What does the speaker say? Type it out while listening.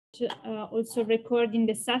also recording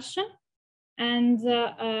the session. And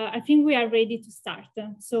I think we are ready to start.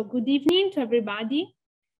 So good evening to everybody.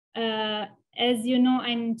 As you know,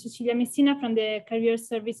 I'm Cecilia Messina from the Career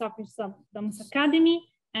Service Office of Domus Academy.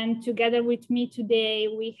 And together with me today,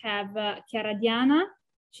 we have Chiara Diana.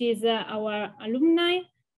 She is our alumni,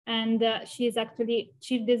 and she is actually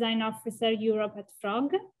Chief Design Officer Europe at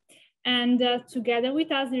Frog. And together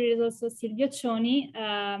with us, there is also Silvio Cioni.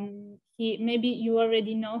 Maybe you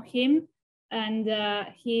already know him. And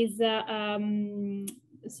he's, so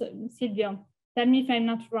Silvio, tell me if I'm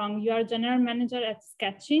not wrong. You are General Manager at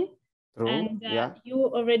Sketchin. True, and you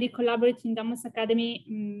already collaborated in Domus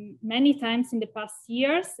Academy many times in the past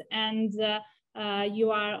years. And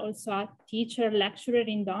you are also a teacher, lecturer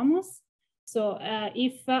in Domus. So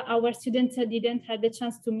if our students didn't have the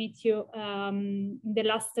chance to meet you in the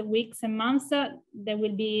last weeks and months, there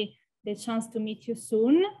will be the chance to meet you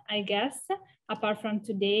soon, I guess, apart from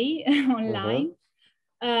today online.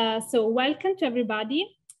 So welcome to everybody.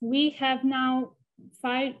 We have now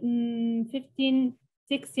 15,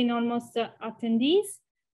 16 almost attendees,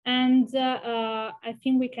 and I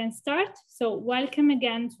think we can start. So welcome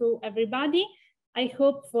again to everybody. I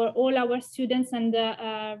hope for all our students and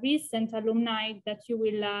recent alumni that you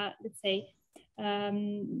will, let's say,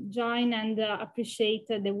 join and appreciate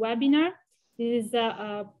the webinar. This is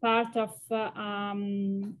part of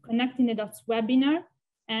Connecting the Dots webinar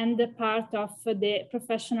and part of the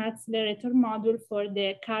Professional Accelerator module for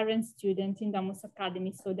the current student in Domus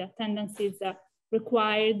Academy. So the attendance is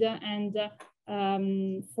required and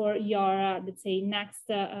for your, let's say, next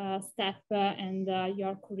step and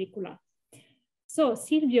your curricula. So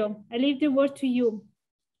Silvio, I leave the word to you.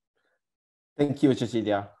 Thank you,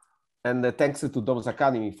 Cecilia. And thanks to Domus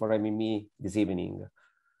Academy for having me this evening.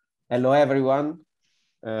 Hello, everyone.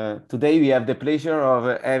 Today we have the pleasure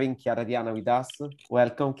of having Chiara Diana with us.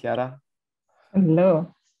 Welcome, Chiara.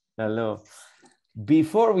 Hello. Hello.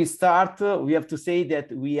 Before we start, we have to say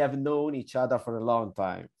that we have known each other for a long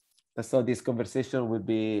time. So this conversation will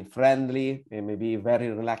be friendly and maybe very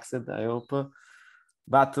relaxed, I hope.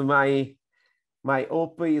 But my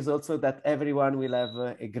hope is also that everyone will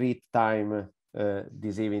have a great time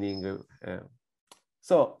this evening.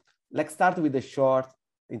 So let's start with a short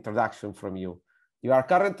introduction from you. You are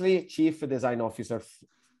currently Chief Design Officer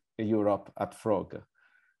Europe at Frog.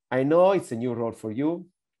 I know it's a new role for you.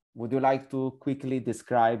 Would you like to quickly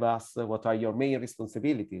describe us what are your main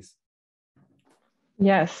responsibilities?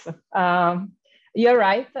 Yes, you're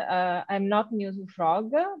right. I'm not new to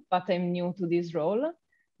Frog, but I'm new to this role.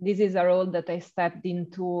 This is a role that I stepped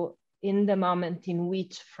into in the moment in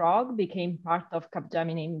which Frog became part of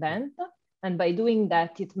Capgemini Invent. And by doing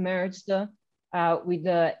that, it merged with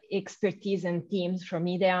the expertise and teams from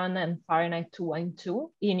Idean and Fahrenheit 212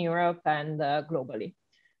 in Europe and globally.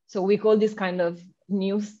 So we call this kind of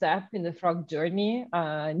new step in the Frog journey,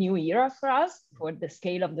 a new era for us, for the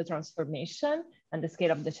scale of the transformation and the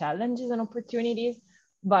scale of the challenges and opportunities.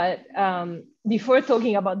 But before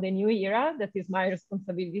talking about the new era, that is my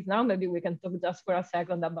responsibilities now, maybe we can talk just for a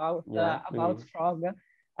second about Frog,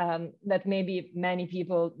 that maybe many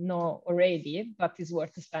people know already, but is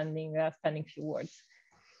worth spending a few words.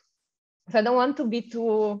 So I don't want to be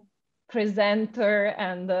too presenter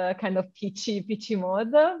and kind of pitchy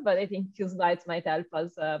mode, but I think few slides might help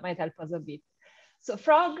us a bit. So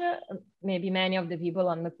Frog, maybe many of the people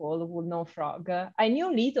on the call would know Frog. I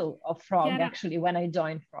knew little of Frog, Chiara, actually, when I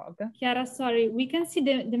joined Frog. Chiara, sorry, we can see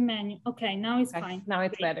the menu. Okay, now it's fine. Now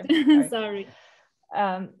it's better. Sorry.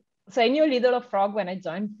 So I knew little of Frog when I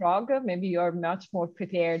joined Frog. Maybe you're much more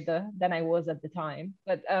prepared than I was at the time.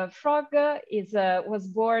 But Frog was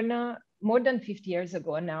born more than 50 years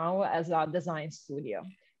ago now as a design studio,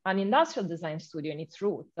 an industrial design studio in its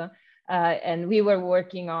root. And we were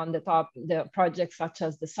working on the projects such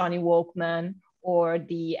as the Sony Walkman or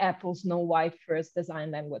the Apple Snow White first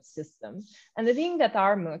design language system. And the thing that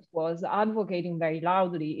Armut was advocating very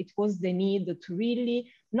loudly, it was the need to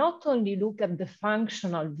really not only look at the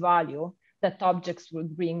functional value that objects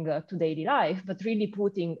would bring to daily life, but really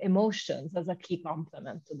putting emotions as a key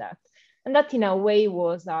complement to that. And that in a way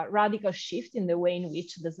was a radical shift in the way in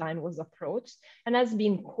which design was approached and has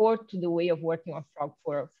been core to the way of working on Frog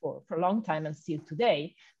for a long time and still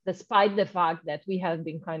today, despite the fact that we have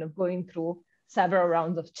been kind of going through several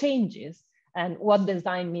rounds of changes. And what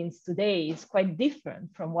design means today is quite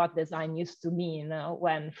different from what design used to mean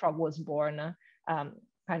when Frog was born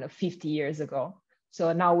kind of 50 years ago.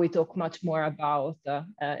 So now we talk much more about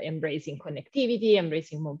embracing connectivity,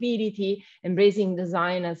 embracing mobility, embracing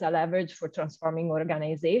design as a leverage for transforming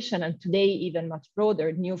organization, and today even much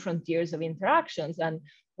broader, new frontiers of interactions. And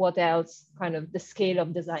what else kind of the scale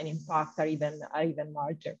of design impact are even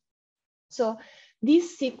larger. So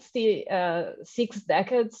these 66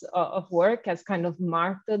 decades of work has kind of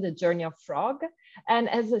marked the journey of Frog. And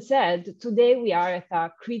as I said, today we are at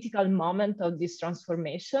a critical moment of this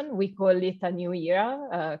transformation. We call it a new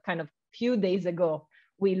era. Kind of few days ago,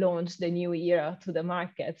 we launched the new era to the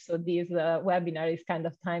market. So this webinar is kind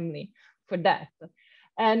of timely for that.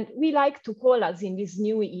 And we like to call us in this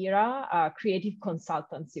new era a creative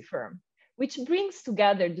consultancy firm, which brings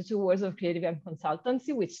together the two words of creative and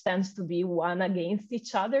consultancy, which tends to be one against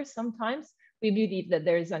each other sometimes. We believe that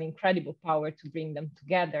there is an incredible power to bring them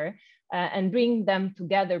together and bring them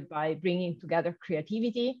together by bringing together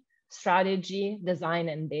creativity, strategy, design,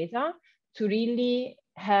 and data to really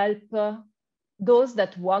help those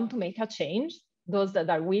that want to make a change, those that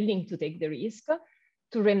are willing to take the risk,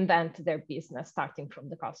 to reinvent their business starting from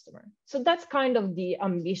the customer. So that's kind of the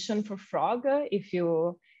ambition for Frog, if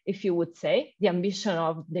you would say, the ambition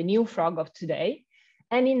of the new Frog of today.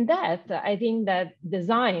 And in that, I think that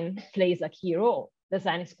design plays a key role.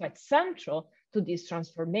 Design is quite central to this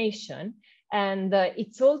transformation. And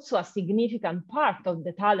it's also a significant part of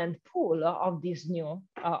the talent pool of this new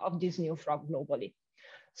Frog globally.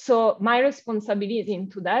 So my responsibility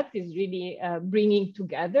into that is really bringing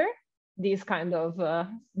together these kind of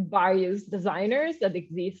various designers that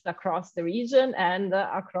exist across the region and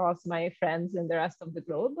across my friends in the rest of the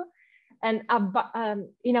globe, and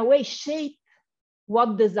in a way shape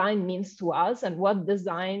what design means to us and what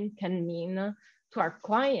design can mean to our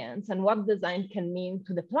clients and what design can mean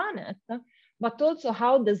to the planet, but also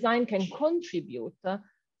how design can contribute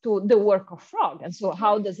to the work of Frog, and so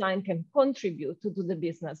how design can contribute to the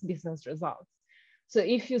business results. So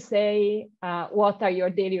if you say, what are your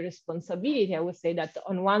daily responsibilities? I would say that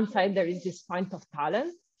on one side, there is this point of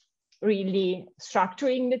talent, really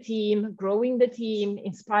structuring the team, growing the team,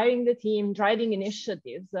 inspiring the team, driving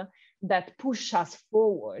initiatives that push us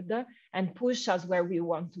forward and push us where we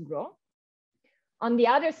want to grow. On the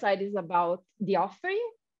other side is about the offering.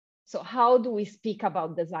 So how do we speak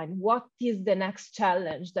about design? What is the next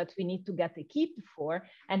challenge that we need to get equipped for,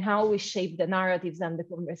 and how we shape the narratives and the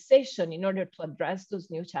conversation in order to address those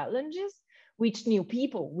new challenges? Which new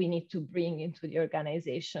people we need to bring into the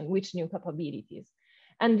organization, which new capabilities?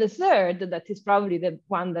 And the third, that is probably the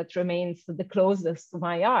one that remains the closest to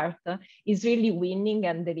my heart, is really winning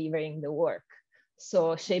and delivering the work.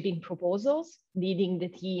 So shaping proposals, leading the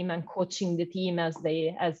team and coaching the team as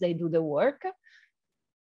they do the work.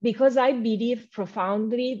 Because I believe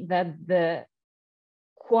profoundly that the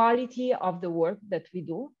quality of the work that we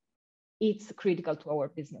do, it's critical to our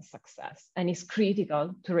business success, and it's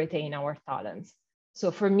critical to retain our talents. So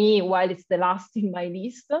for me, while it's the last in my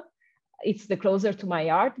list, it's the closer to my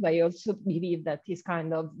heart, but I also believe that is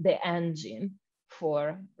kind of the engine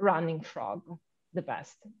for running Frog the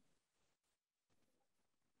best.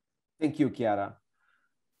 Thank you, Chiara.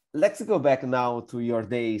 Let's go back now to your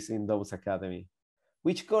days in Domus Academy.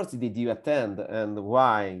 Which course did you attend, and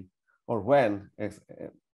why, or when,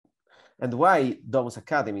 and why Domus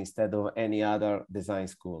Academy instead of any other design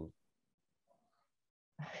school?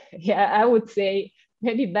 Yeah, I would say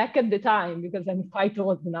maybe back at the time, because I'm quite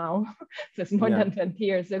old now, so it's more than 20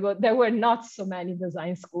 years ago, there were not so many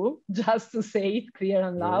design schools, just to say it clear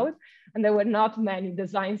and loud. And there were not many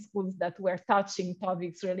design schools that were touching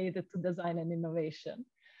topics related to design and innovation.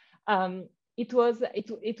 It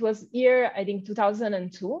was year, I think,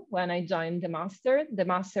 2002 when I joined the master. The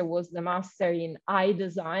master was the master in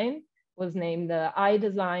iDesign, was named the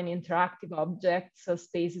iDesign Interactive Objects,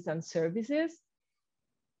 Spaces and Services.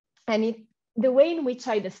 And the way in which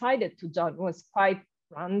I decided to join was quite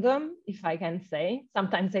random, if I can say.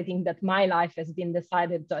 Sometimes I think that my life has been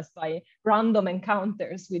decided just by random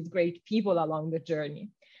encounters with great people along the journey.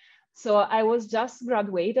 So I was just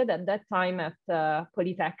graduated at that time at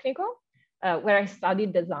Politecnico, where I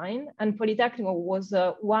studied design. And Politecnico was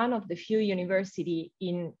one of the few universities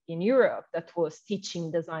in Europe that was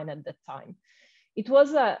teaching design at that time. It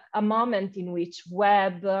was a moment in which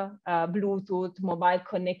web, Bluetooth, mobile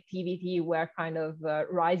connectivity were kind of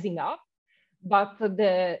rising up, but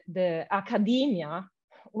the academia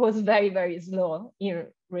was very, very slow in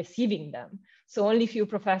receiving them. So only few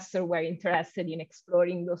professors were interested in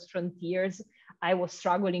exploring those frontiers. I was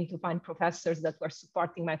struggling to find professors that were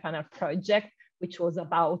supporting my final project, which was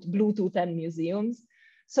about Bluetooth and museums.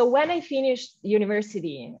 So when I finished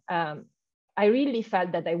university, I really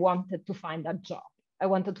felt that I wanted to find a job. I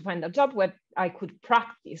wanted to find a job where I could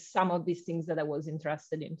practice some of these things that I was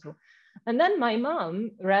interested into. And then my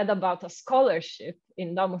mom read about a scholarship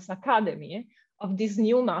in Domus Academy of this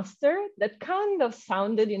new master that kind of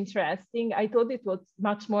sounded interesting. I thought it was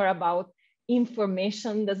much more about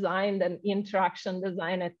information design than interaction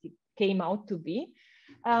design as it came out to be.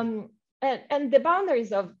 And the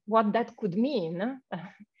boundaries of what that could mean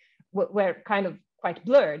were kind of quite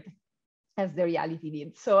blurred, as the reality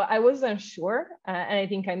did. So I wasn't sure. And I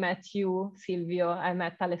think I met you, Silvio, I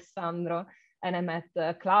met Alessandro, and I met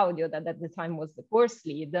Claudio, that at the time was the course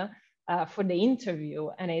lead for the interview.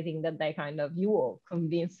 And I think that you all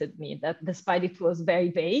convinced me that despite it was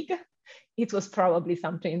very vague, it was probably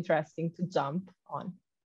something interesting to jump on.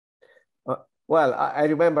 Well, I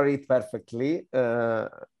remember it perfectly.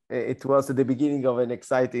 It was the beginning of an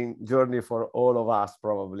exciting journey for all of us,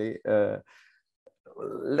 probably.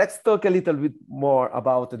 Let's talk a little bit more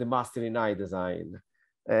about the Master in Eye Design.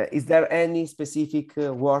 Is there any specific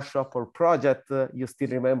workshop or project you still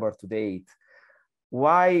remember to date?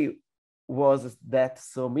 Why was that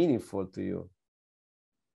so meaningful to you?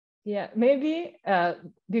 Yeah, maybe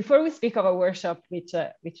before we speak of a workshop, which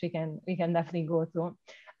we can definitely go to,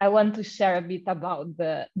 I want to share a bit about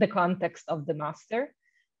the context of the master,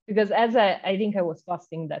 because as I think I was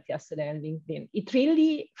posting that yesterday on LinkedIn, it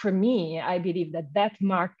really, for me, I believe that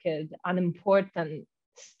marked an important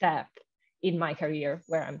step in my career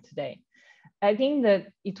where I'm today. I think that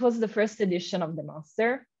it was the first edition of the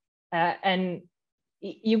master, and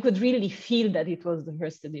you could really feel that it was the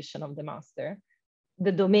first edition of the master.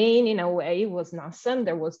 The domain, in a way, was nascent.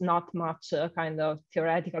 There was not much kind of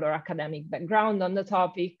theoretical or academic background on the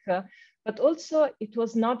topic, but also it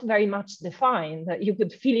was not very much defined. You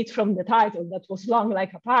could feel it from the title that was long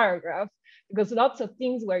like a paragraph, because lots of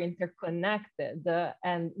things were interconnected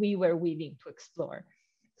and we were willing to explore.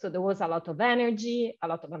 So there was a lot of energy, a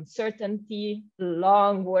lot of uncertainty,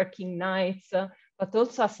 long working nights, but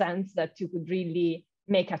also a sense that you could really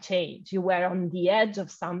make a change. You were on the edge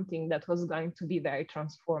of something that was going to be very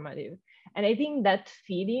transformative. And I think that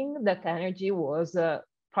feeling, that energy was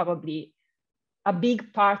probably a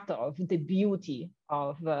big part of the beauty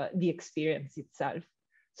of the experience itself.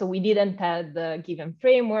 So we didn't have given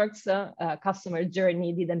frameworks, customer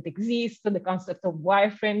journey didn't exist, the concept of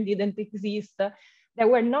wireframe didn't exist. There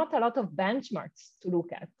were not a lot of benchmarks to look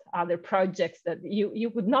at, other projects that you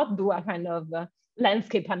could not do a kind of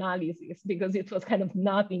landscape analysis because it was kind of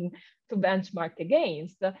nothing to benchmark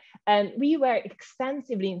against. And we were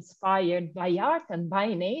extensively inspired by art and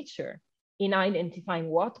by nature in identifying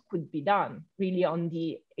what could be done really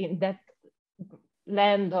in that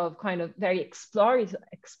land of kind of very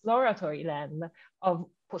exploratory land of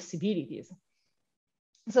possibilities.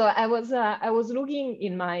 So I was looking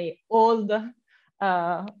in my old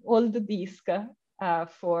disk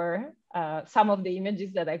for some of the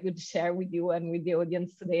images that I could share with you and with the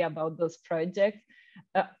audience today about those projects.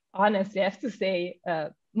 Honestly, I have to say,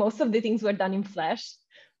 most of the things were done in Flash.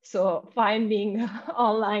 So finding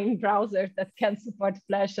online browsers that can support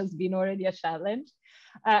Flash has been already a challenge.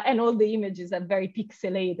 And all the images are very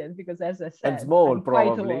pixelated because, as I said, and small, I'm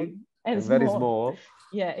probably, and very small.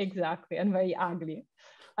 Yeah, exactly, and very ugly.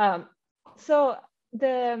 So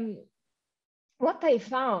what I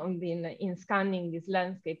found in scanning this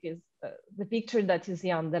landscape is the picture that you see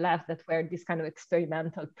on the left that were these kind of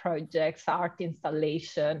experimental projects, art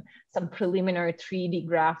installation, some preliminary 3D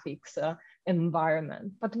graphics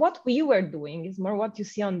environment. But what we were doing is more what you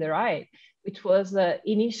see on the right, which was the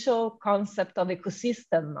initial concept of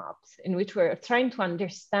ecosystem maps, in which we're trying to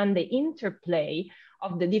understand the interplay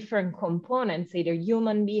of the different components, either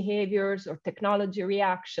human behaviors or technology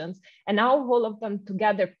reactions, and how all of them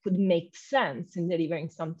together could make sense in delivering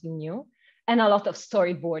something new, and a lot of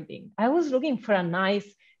storyboarding. I was looking for a nice,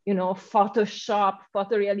 Photoshop,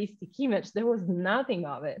 photorealistic image. There was nothing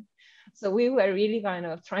of it. So we were really kind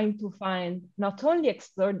of trying to find, not only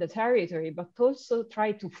explore the territory, but also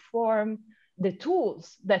try to form the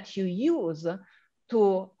tools that you use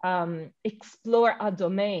to explore a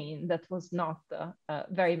domain that was not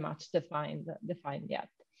very much defined yet.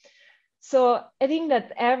 So I think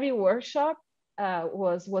that every workshop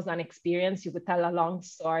was an experience. You could tell a long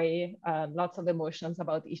story, lots of emotions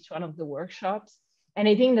about each one of the workshops. And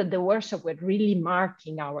I think that the workshop were really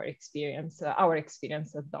marking our experience at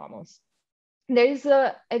Domus.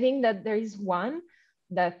 I think that there is one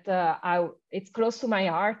that it's close to my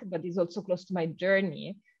heart, but is also close to my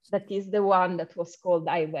journey. That is the one that was called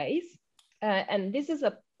Highways. And this is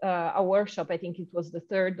a workshop, I think it was the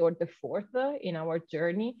third or the fourth in our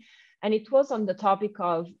journey. And it was on the topic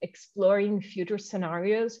of exploring future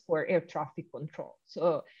scenarios for air traffic control.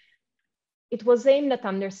 So it was aimed at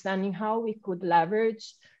understanding how we could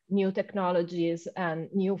leverage new technologies and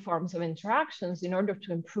new forms of interactions in order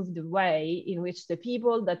to improve the way in which the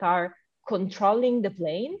people that are controlling the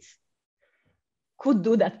planes could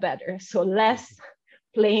do that better. So less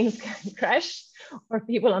planes can crash, or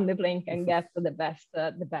people on the plane can get to the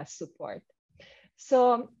best support.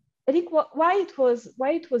 So I think why it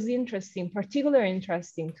was interesting, particularly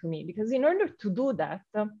interesting to me, because in order to do that,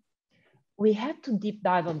 we had to deep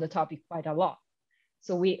dive on the topic quite a lot.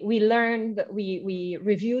 So we learned, we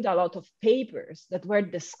reviewed a lot of papers that were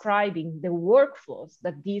describing the workflows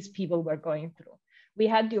that these people were going through. We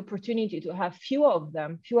had the opportunity to have few of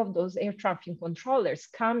those air traffic controllers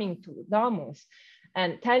coming to Domus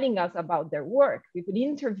and telling us about their work. We could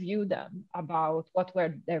interview them about what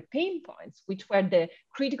were their pain points, which were the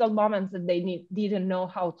critical moments that they didn't know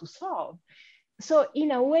how to solve. So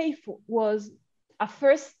in a way, was a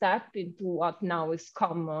first step into what now is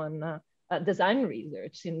common design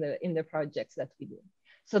research in the projects that we do.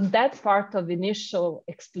 So that part of initial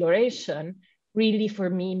exploration really, for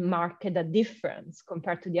me, marked a difference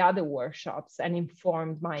compared to the other workshops and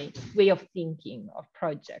informed my way of thinking of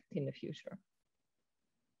project in the future.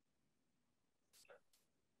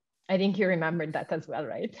 I think you remembered that as well,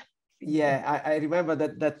 right? Yeah, I remember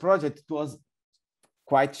that project was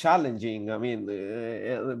quite challenging. I mean,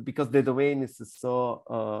 because the domain is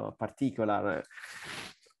so particular.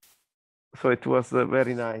 So it was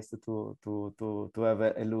very nice to have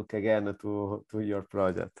a look again to your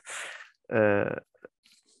project.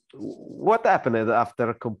 What happened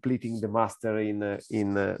after completing the master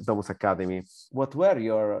in Domus Academy? What were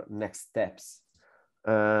your next steps?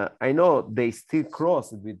 I know they still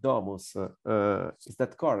crossed with Domus. Is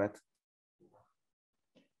that correct?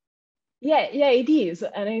 Yeah, it is.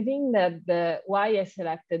 And I think that why I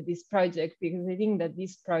selected this project, because I think that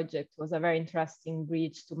this project was a very interesting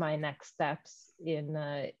bridge to my next steps in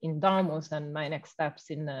Domus and my next steps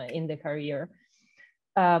in the career.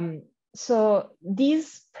 So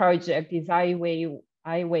this project, this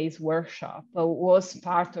Highways workshop, was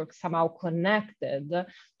part or somehow connected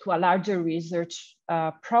to a larger research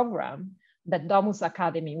program that Domus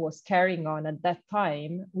Academy was carrying on at that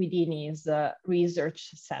time within his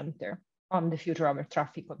research center on the future of air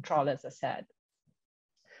traffic control, as I said.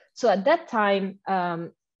 So at that time,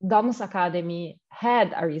 Domus Academy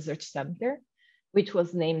had a research center, which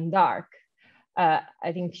was named DARC.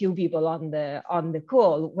 I think few people on the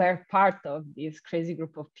call were part of this crazy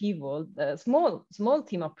group of people, the small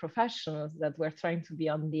team of professionals that were trying to be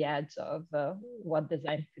on the edge of what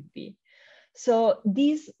design could be. So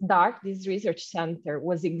this DARC, this research center,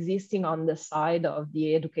 was existing on the side of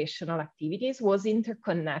the educational activities, was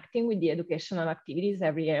interconnecting with the educational activities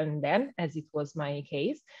every year and then, as it was my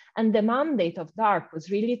case. And the mandate of DARC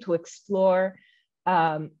was really to explore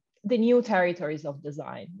the new territories of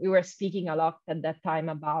design. We were speaking a lot at that time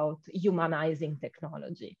about humanizing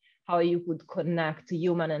technology, how you could connect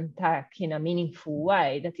human and tech in a meaningful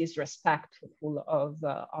way that is respectful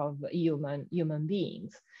of human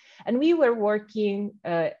beings. And we were working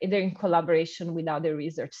either in collaboration with other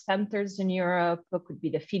research centers in Europe. It could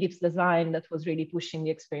be the Philips Design that was really pushing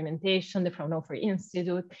the experimentation, the Fraunhofer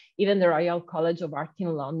Institute, even the Royal College of Art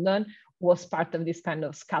in London was part of this kind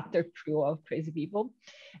of scattered crew of crazy people.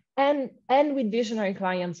 And with visionary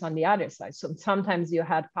clients on the other side. So sometimes you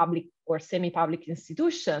had public or semi-public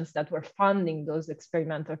institutions that were funding those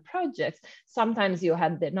experimental projects. Sometimes you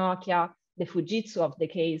had the Nokia, the Fujitsu of the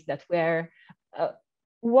case that were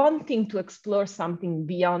wanting to explore something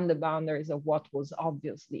beyond the boundaries of what was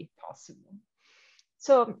obviously possible.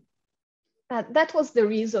 So that was the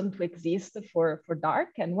reason to exist for DARC.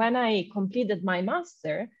 And when I completed my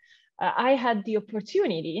master, I had the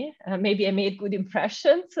opportunity, maybe I made good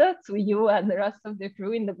impressions to you and the rest of the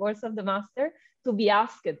crew in the course of the master, to be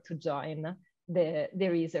asked to join the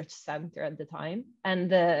research center at the time. And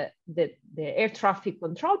the air traffic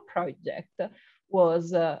control project was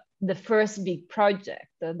the first big project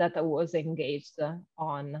that I was engaged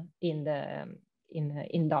on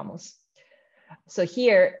in Domus. So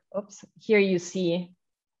here you see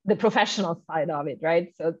the professional side of it,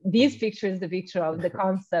 right? So this picture is the picture of the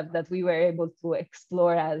concept that we were able to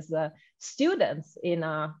explore as students in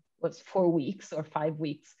was 4 weeks or 5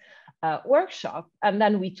 weeks workshop. And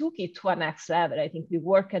then we took it to a next level. I think we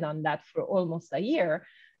worked on that for almost a year,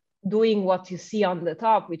 doing what you see on the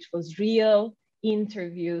top, which was real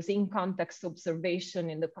interviews, in context observation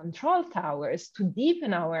in the control towers to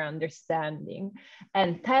deepen our understanding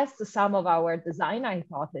and test some of our design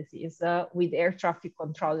hypotheses with air traffic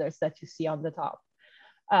controllers that you see on the top.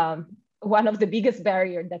 One of the biggest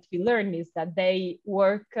barriers that we learned is that they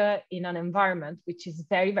work in an environment which is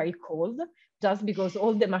very, very cold, just because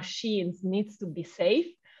all the machines needs to be safe.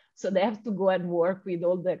 So they have to go and work with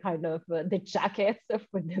all the kind of the jackets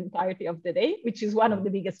for the entirety of the day, which is one of the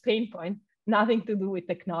biggest pain points, nothing to do with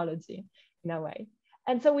technology in a way.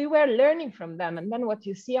 And so we were learning from them. And then what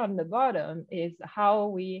you see on the bottom is how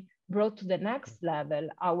we brought to the next level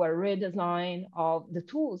our redesign of the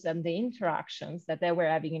tools and the interactions that they were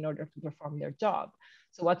having in order to perform their job.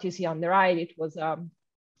 So what you see on the right, it was a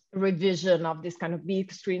revision of this kind of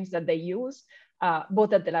big screens that they use,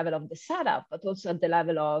 both at the level of the setup, but also at the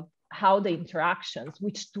level of how the interactions,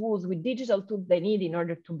 which tools, with digital tools they need in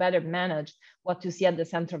order to better manage what you see at the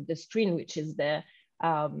center of the screen, which is the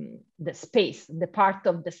space, the part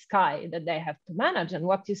of the sky that they have to manage. And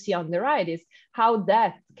what you see on the right is how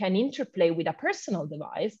that can interplay with a personal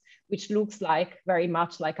device, which looks like very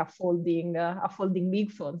much like a folding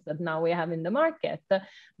big phones that now we have in the market,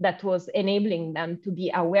 that was enabling them to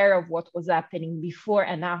be aware of what was happening before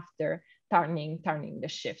and after turning the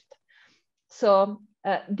shift. So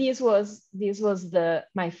this was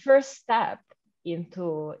my first step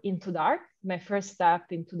into the art, my first step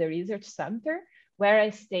into the research center, where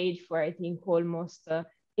I stayed for, I think, almost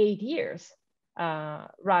 8 years,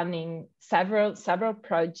 running several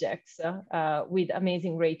projects with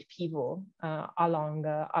amazing great people along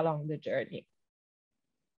the journey.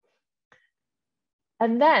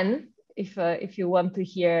 And then, if you want to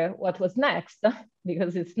hear what was next,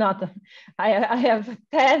 because it's not, I have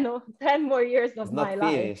 10 more years of my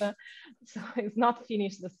life, so it's not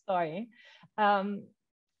finished the story.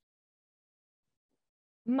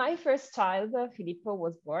 My first child, Filippo,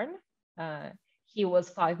 was born. He was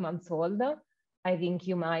 5 months old. I think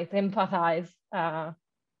you might empathize,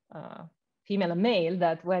 female and male,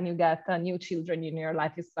 that when you get new children in your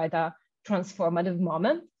life, it's quite a transformative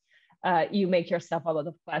moment. You make yourself a lot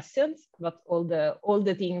of questions, but all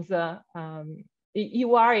the things,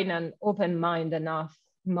 you are in an open mind enough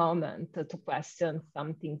moment to question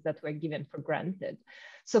some things that were given for granted.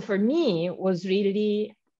 So for me, it was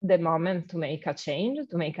really the moment to make a change,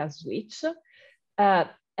 to make a switch.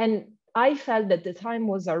 And I felt that the time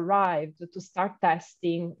was arrived to start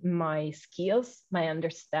testing my skills, my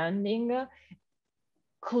understanding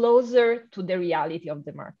closer to the reality of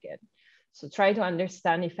the market. So try to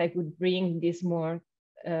understand if I could bring these more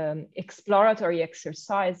exploratory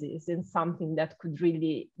exercises in something that could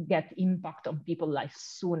really get impact on people's lives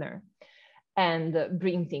sooner and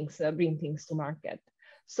bring things to market.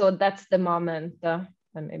 So that's the moment,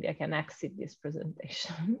 and maybe I can exit this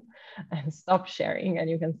presentation and stop sharing and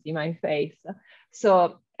you can see my face.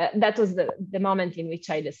 So that was the moment in which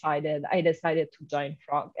I decided to join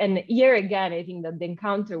Frog. And here again, I think that the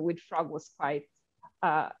encounter with Frog was quite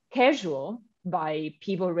casual by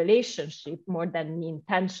people relationship more than me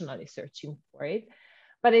intentionally searching for it.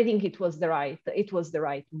 But I think it was the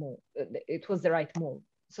right move.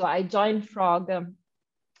 So I joined Frog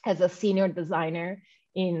as a senior designer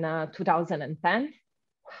in 2010.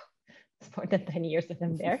 It's more than 10 years that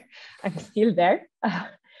I'm there. I'm still there.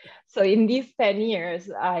 So in these 10 years,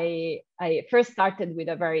 I first started with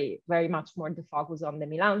a very much more the focus on the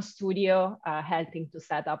Milan studio, helping to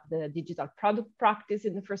set up the digital product practice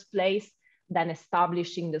in the first place, then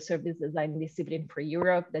establishing the service design discipline for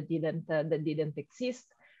Europe that didn't exist.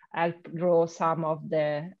 I grow some of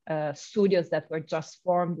the studios that were just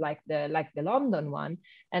formed, like the London one,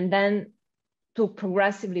 and then took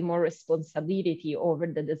progressively more responsibility over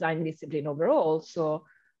the design discipline overall. So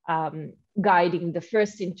guiding the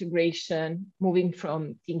first integration, moving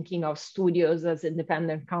from thinking of studios as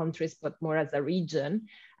independent countries, but more as a region,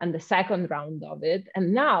 and the second round of it.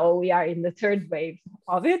 And now we are in the third wave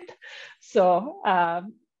of it. So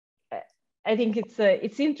I think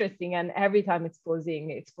it's interesting, and every time it's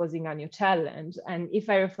posing a new challenge. And if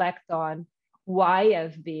I reflect on why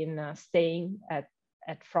I've been staying at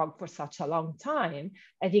Frog for such a long time,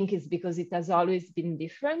 I think it's because it has always been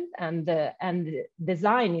different, and the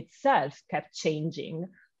design itself kept changing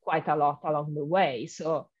quite a lot along the way.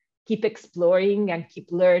 So keep exploring and keep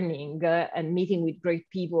learning and meeting with great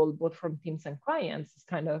people, both from teams and clients, is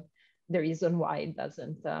kind of the reason why it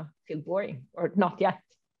doesn't feel boring, or not yet.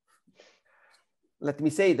 Let me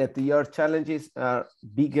say that your challenges are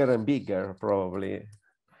bigger and bigger, probably.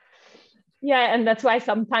 Yeah, and that's why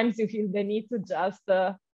sometimes you feel the need to just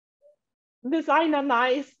design a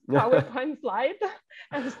nice PowerPoint slide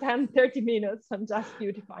and spend 30 minutes on just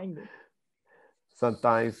beautifying it.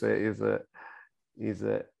 Sometimes is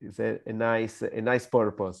a nice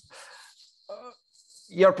purpose.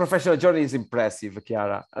 Your professional journey is impressive,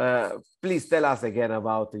 Chiara. Please tell us again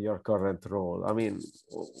about your current role. I mean,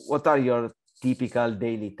 what are your typical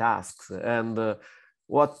daily tasks, and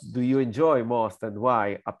what do you enjoy most, and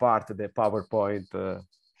why, apart the PowerPoint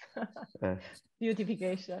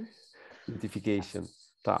Beautification. Beautification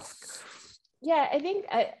task. Yeah, I think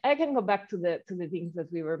I can go back to the things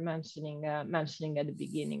that we were mentioning at the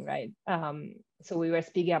beginning, right? So we were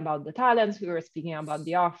speaking about the talents, we were speaking about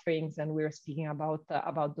the offerings, and we were speaking about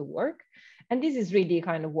the work. And this is really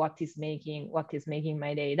kind of what is making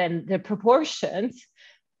my day. Then the proportions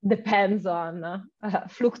depends on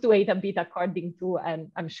fluctuate a bit according to, and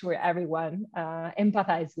I'm sure everyone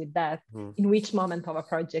empathize with that, in which moment of a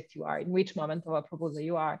project you are, in which moment of a proposal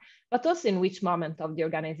you are, but also in which moment of the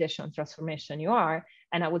organizational transformation you are.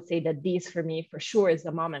 And I would say that this, for me, for sure, is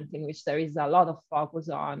the moment in which there is a lot of focus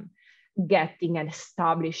on getting and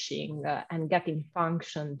establishing and getting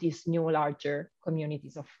function these new larger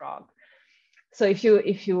communities of frog. So if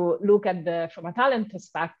you look at from a talent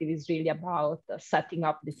perspective, it's really about setting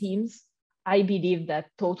up the teams. I believe that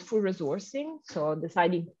thoughtful resourcing, so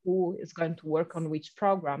deciding who is going to work on which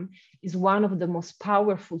program, is one of the most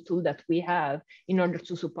powerful tools that we have in order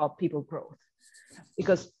to support people growth.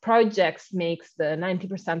 Because projects makes the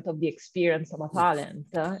 90% of the experience of a talent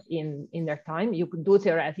in their time. You could do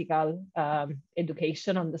theoretical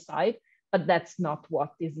education on the side, but that's not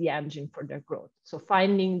what is the engine for their growth. So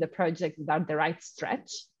finding the projects that are the right stretch,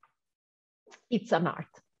 it's an art,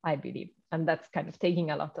 I believe. And that's kind of taking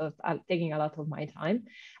a lot of my time,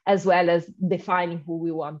 as well as defining who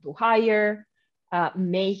we want to hire,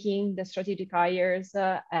 making the strategic hires,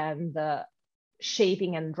 and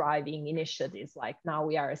shaping and driving initiatives. Like now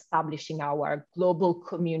we are establishing our global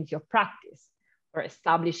community of practice, or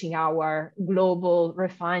establishing our global,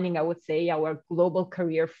 refining, I would say, our global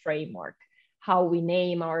career framework, how we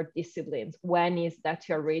name our disciplines, when is that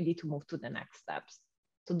you're ready to move to the next steps.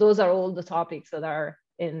 So those are all the topics that are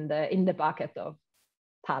in the bucket of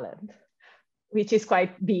talent, which is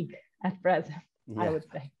quite big at present, I would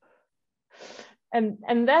say.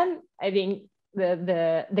 And then I think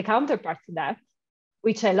the counterpart to that,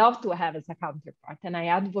 which I love to have as a counterpart, and I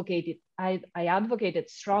advocated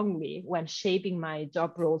strongly when shaping my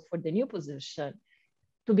job role for the new position,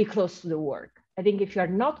 to be close to the work. I think if you're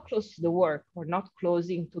not close to the work, or not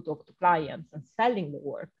closing to talk to clients and selling the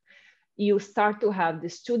work, you start to have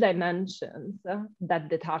these two dimensions that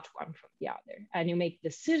detach one from the other. And you make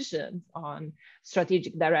decisions on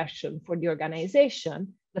strategic direction for the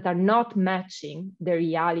organization that are not matching the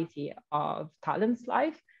reality of talent's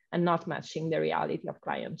life, and not matching the reality of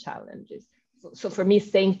client challenges. So for me,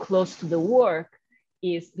 staying close to the work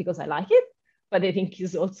is because I like it, but I think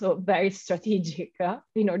is also very strategic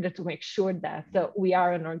in order to make sure that we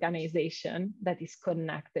are an organization that is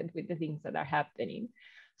connected with the things that are happening.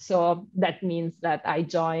 So that means that I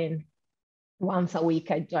join once a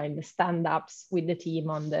week, I join the stand-ups with the team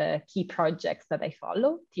on the key projects that I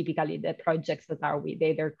follow, typically the projects that are with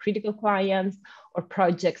either critical clients or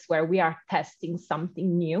projects where we are testing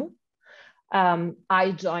something new.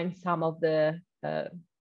 I join some of the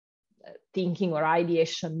thinking or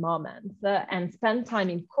ideation moments and spend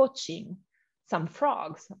time in coaching some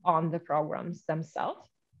frogs on the programs themselves.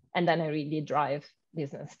 And then I really drive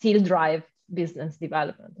business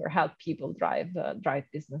development, or help people drive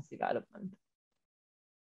business development.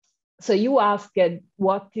 So you asked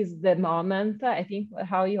what is the moment, I think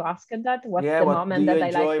how you asked that, what's the moment that I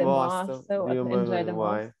like the most, what I enjoy the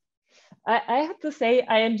most. I have to say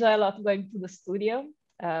I enjoy a lot going to the studio.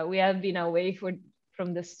 We have been away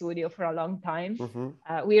from the studio for a long time.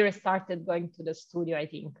 We restarted going to the studio, I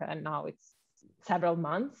think, and now it's several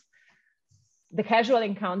months. The casual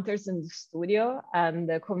encounters in the studio and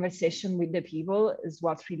the conversation with the people is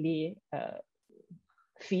what really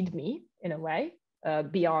feed me in a way.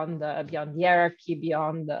 Beyond the hierarchy,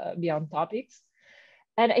 beyond topics.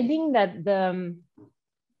 And I think that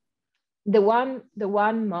the one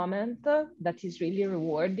moment that is really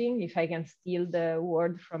rewarding, if I can steal the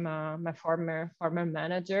word from my former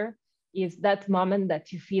manager, is that moment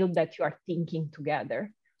that you feel that you are thinking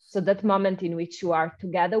together. So that moment in which you are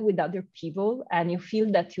together with other people and you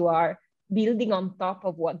feel that you are building on top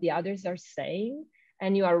of what the others are saying,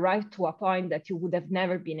 and you arrive to a point that you would have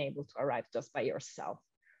never been able to arrive just by yourself.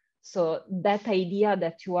 So that idea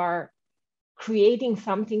that you are creating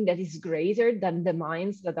something that is greater than the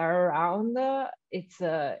minds that are around, it's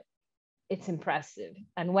impressive.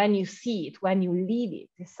 And when you see it, when you live it,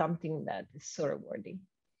 it's something that is so rewarding.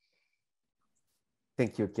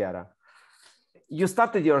 Thank you, Chiara. You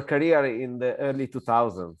started your career in the early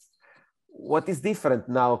 2000s. What is different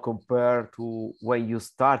now compared to when you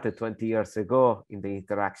started 20 years ago in the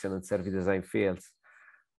interaction and service design fields?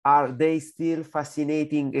 Are they still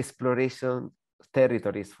fascinating exploration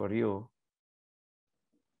territories for you?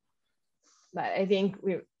 But I think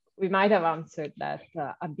we might have answered that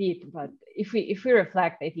a bit, but if we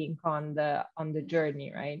reflect, I think, on the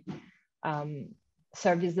journey, right?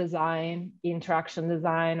 Service design, interaction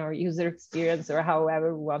design, or user experience, or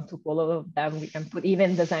however we want to call all of them. We can put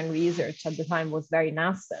even design research at the time was very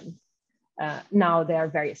nascent. Now they are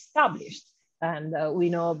very established. And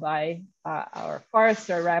we know by our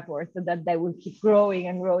Forrester report that they will keep growing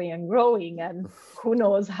and growing and growing. And who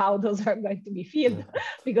knows how those are going to be filled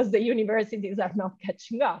because the universities are not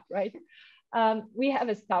catching up, right? We have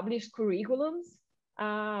established curriculums.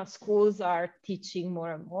 Schools are teaching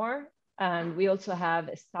more and more. And we also have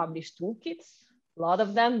established toolkits. A lot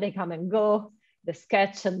of them, they come and go, the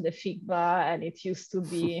Sketch and the Figma, and it used to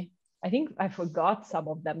be, I think I forgot some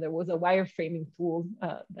of them. There was a wireframing tool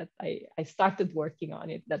that I started working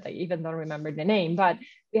on it that I even don't remember the name, but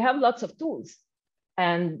we have lots of tools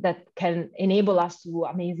and that can enable us to do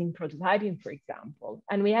amazing prototyping, for example.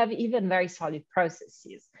 And we have even very solid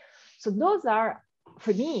processes. So those are,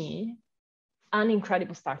 for me, an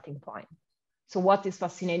incredible starting point. So what is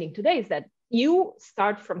fascinating today is that you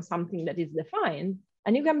start from something that is defined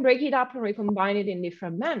and you can break it up and recombine it in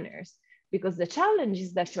different manners, because the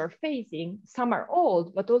challenges that you're facing, some are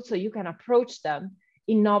old, but also you can approach them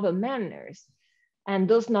in novel manners. And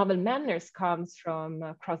those novel manners comes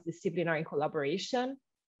from cross-disciplinary collaboration,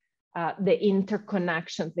 the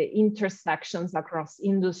interconnections, the intersections across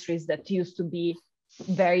industries that used to be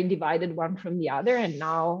very divided one from the other and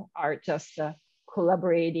now are just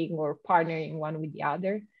collaborating or partnering one with the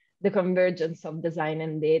other, the convergence of design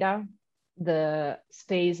and data, the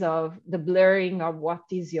space of the blurring of what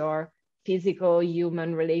is your physical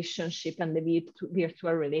human relationship and the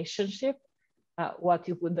virtual relationship, what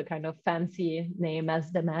you put the kind of fancy name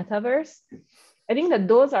as the metaverse. I think that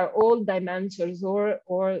those are all dimensions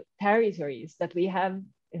or territories that we have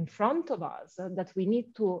in front of us that we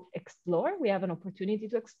need to explore. We have an opportunity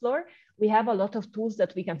to explore. We have a lot of tools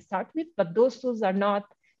that we can start with, but those tools are not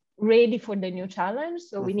ready for the new challenge.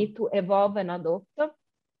 So we need to evolve and adopt,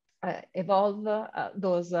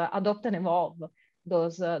 adopt and evolve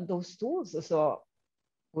those tools. So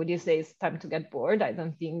would you say it's time to get bored? I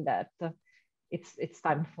don't think that it's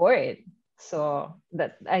time for it. So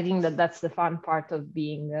that I think that that's the fun part of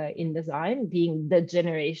being in design, being the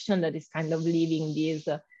generation that is kind of leading this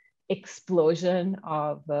explosion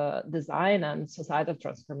of design and societal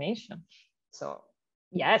transformation. So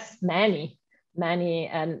yes, many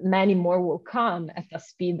more will come at a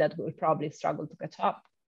speed that we'll probably struggle to catch up.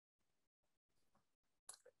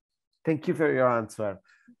 Thank you for your answer.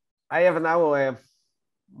 I have now a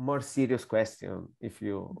more serious question, if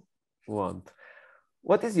you want.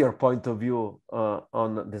 What is your point of view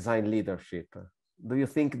on design leadership? Do you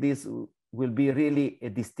think this will be really a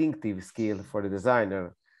distinctive skill for the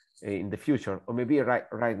designer in the future, or maybe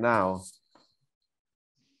right now?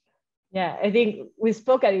 Yeah, I think we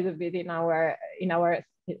spoke a little bit in our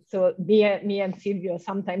so me and Silvio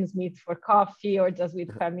sometimes meet for coffee or just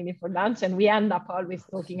with family for lunch, and we end up always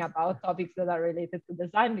talking about topics that are related to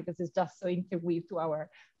design because it's just so interweaved to our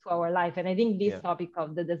life. And I think this topic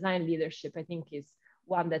of the design leadership, I think, is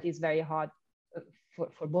one that is very hard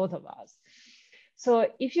for both of us. So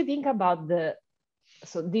if you think about this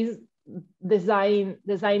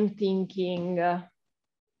design thinking,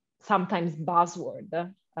 sometimes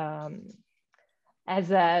buzzword,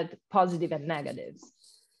 as a positive and negatives.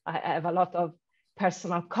 I have a lot of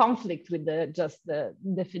personal conflict with just the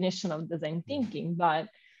definition of design thinking, but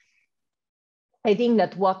I think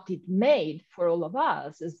that what it made for all of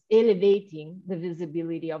us is elevating the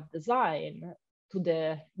visibility of design to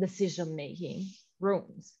the decision-making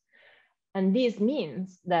rooms. And this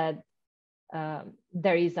means that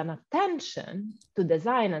there is an attention to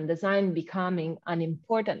design and design becoming an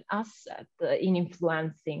important asset in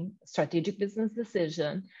influencing strategic business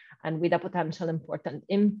decision and with a potential important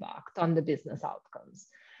impact on the business outcomes.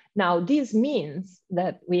 Now, this means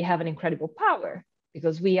that we have an incredible power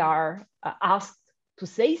because we are asked to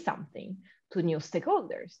say something to new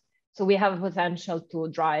stakeholders. So we have a potential to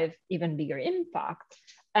drive even bigger impact.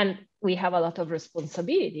 And we have a lot of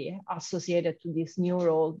responsibility associated to this new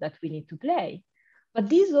role that we need to play. But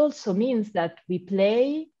this also means that we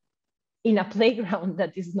play in a playground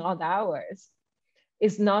that is not ours.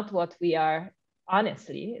 It's not what we are,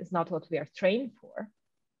 honestly, it's not what we are trained for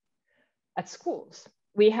at schools.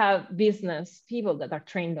 We have business people that are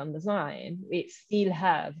trained on design. We still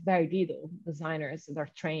have very little designers that are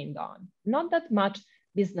trained on, not that much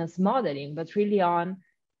business modeling, but really on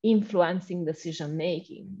influencing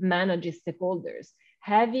decision-making, managing stakeholders,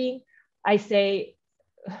 having, I say,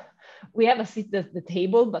 we have a seat at the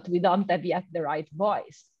table, but we don't have yet the right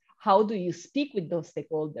voice. how do you speak with those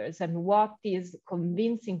stakeholders and what is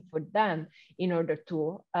convincing for them in order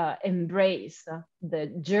to embrace the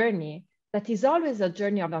journey that is always a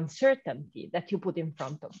journey of uncertainty that you put in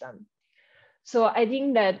front of them. So I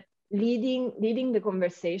think that leading the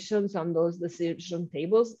conversations on those decision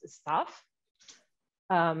tables stuff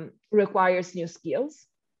requires new skills,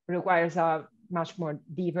 requires a much more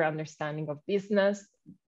deeper understanding of business,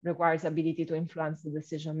 requires ability to influence the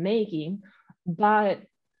decision making, but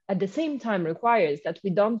at the same time requires that we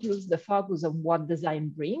don't lose the focus of what design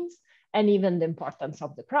brings and even the importance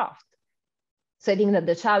of the craft. So I think that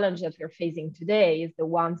the challenge that we're facing today is the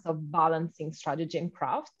ones of balancing strategy and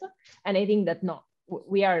craft. And I think that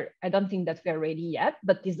I don't think that we are ready yet,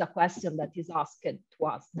 but this is a question that is asked to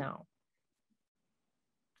us now.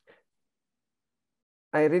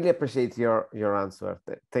 I really appreciate your answer.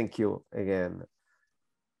 Thank you again.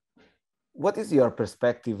 What is your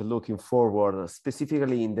perspective looking forward,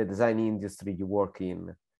 specifically in the design industry you work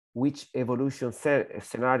in? Which evolution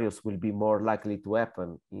scenarios will be more likely to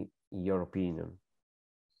happen, in your opinion?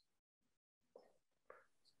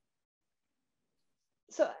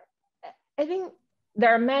 So I think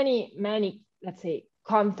there are many, let's say,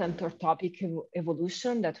 content or topic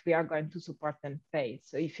evolution that we are going to support and face.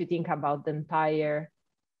 So if you think about the entire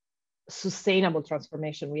sustainable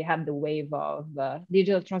transformation, we have the wave of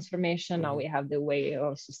digital transformation, now we have the wave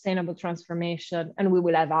of sustainable transformation, and we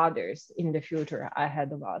will have others in the future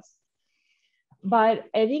ahead of us. But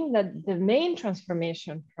I think that the main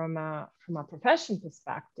transformation from a profession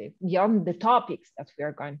perspective, beyond the topics that we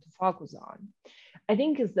are going to focus on, I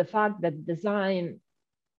think is the fact that design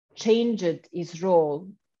changed its role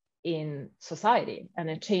in society and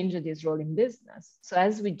it changed its role in business. So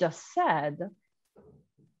as we just said,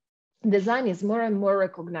 design is more and more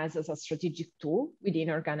recognized as a strategic tool within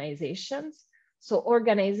organizations. So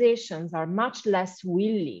organizations are much less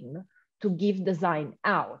willing to give design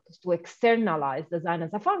out, to externalize design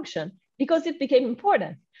as a function, because it became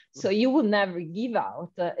important. So you will never give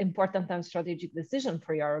out important and strategic decision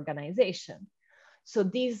for your organization. So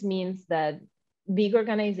this means that big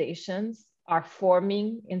organizations are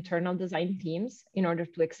forming internal design teams in order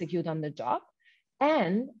to execute on the job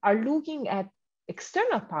and are looking at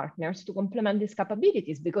external partners to complement these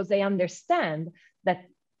capabilities, because they understand that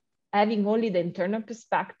having only the internal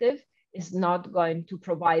perspective is not going to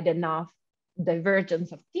provide enough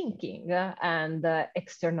divergence of thinking and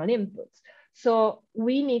external inputs. So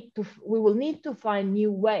we will need to find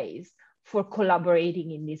new ways for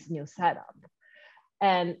collaborating in this new setup.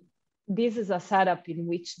 And this is a setup in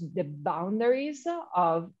which the boundaries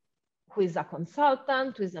of who is a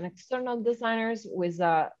consultant, who is an external designer, who is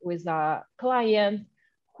a client,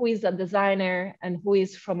 who is a designer, and who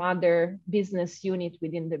is from other business unit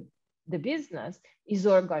within the business is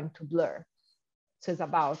all going to blur. So it's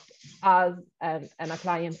about us and a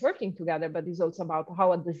client working together, but it's also about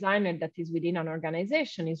how a designer that is within an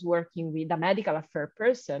organization is working with a medical affairs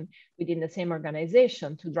person within the same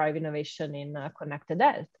organization to drive innovation in connected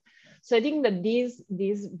health. So I think that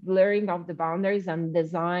these blurring of the boundaries and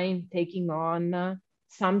design taking on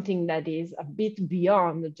something that is a bit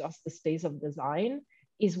beyond just the space of design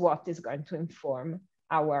is what is going to inform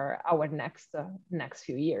our next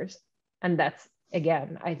few years. And that's,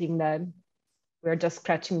 again, I think that we're just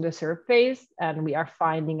scratching the surface and we are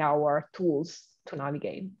finding our tools to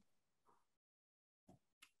navigate.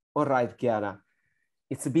 All right, Chiara.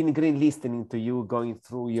 It's been great listening to you going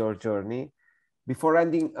through your journey. Before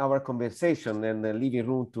ending our conversation and leaving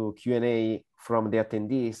room to Q&A from the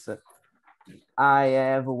attendees, I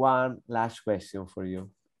have one last question for you.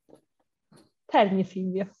 Tell me,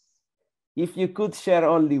 Silvio. If you could share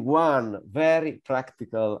only one very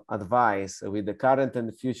practical advice with the current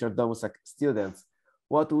and future Domus students,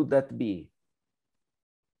 what would that be?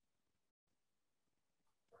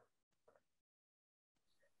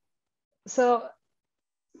 So,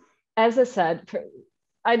 as I said,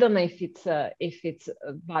 I don't know if it's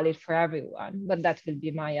valid for everyone, but that will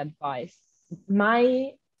be my advice.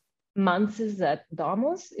 My months at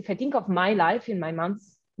Domus, if I think of my life in my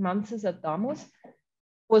months at Domus,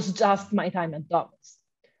 was just my time at Domus.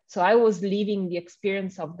 So I was living the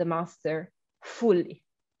experience of the master fully.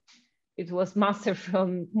 It was master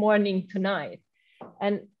from morning to night.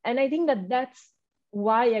 And I think that that's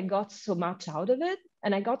why I got so much out of it.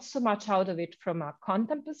 And I got so much out of it from a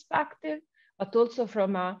content perspective, but also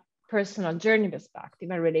from a personal journey perspective,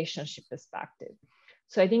 a relationship perspective.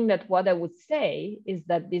 So I think that what I would say is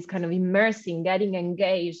that this kind of immersing, getting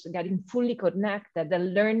engaged, getting fully connected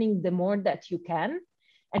and learning the more that you can,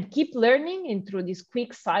 and keep learning in through these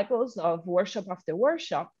quick cycles of workshop after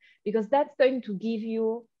workshop, because that's going to give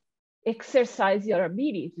you exercise your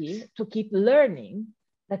ability to keep learning.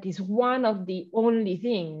 That is one of the only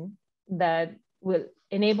things that will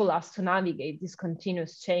enable us to navigate this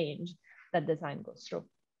continuous change that design goes through.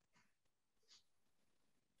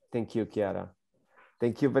 Thank you, Chiara.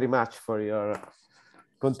 Thank you very much for your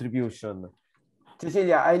contribution.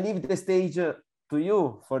 Cecilia, I leave the stage to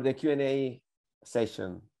you for the Q&A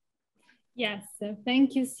session. Yes,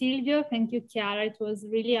 thank you, Silvio. Thank you, Chiara. It was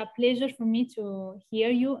really a pleasure for me to hear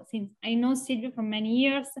you, since I know Silvio for many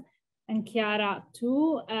years and Chiara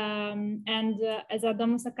too. As a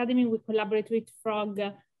Domus Academy, we collaborate with Frog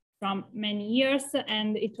from many years,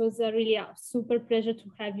 and it was really a super pleasure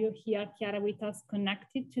to have you here, Chiara, with us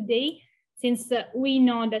connected today, since we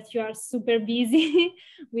know that you are super busy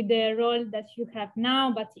with the role that you have now,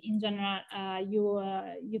 but in general,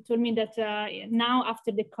 you told me that now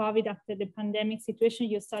after the COVID, after the pandemic situation,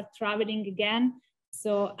 you start traveling again.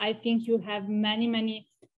 So I think you have many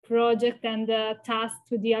projects and tasks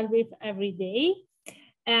to deal with every day.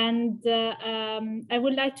 And I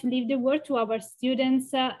would like to leave the word to our students,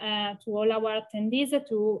 to all our attendees,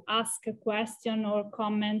 to ask a question or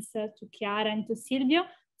comments to Chiara and to Silvio.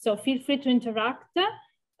 So feel free to interact.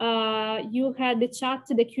 You had the chat,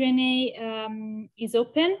 the Q&A is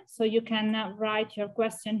open, so you can write your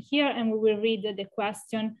question here and we will read the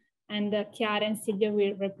question and Chiara and Silvio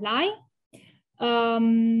will reply. Ciao,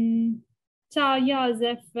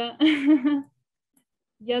 Joseph.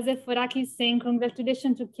 Joseph Forakis saying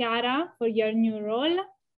congratulations to Chiara for your new role.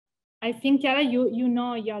 I think, Chiara, you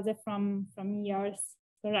know Joseph from years.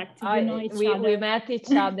 Correct. You know each other. We met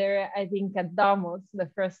each other, I think, at Domus the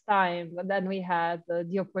first time, but then we had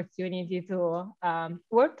the opportunity to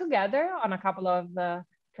work together on a couple of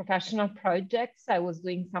professional projects. I was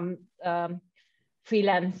doing some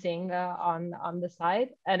freelancing on the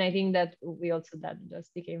side, and I think that we also then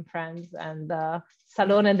just became friends. And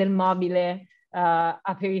Salone del Mobile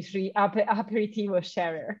aperitivo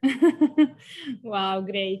sharer. Wow,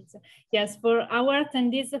 great. Yes, for our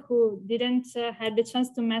attendees who didn't have the chance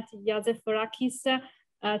to meet Joseph Forakis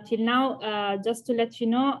till now, just to let you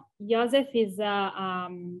know, Joseph is a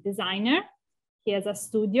designer. He has a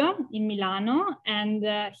studio in Milano, and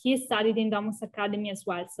he studied in Domus Academy as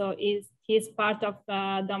well. So he is part of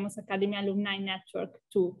Domus Academy alumni network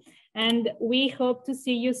too. And we hope to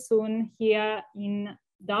see you soon here in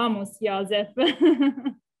Domus, Joseph.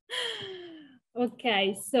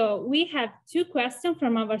 Okay, so we have two questions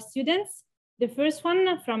from our students. The first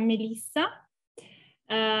one from Melissa.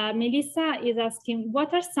 Melissa is asking,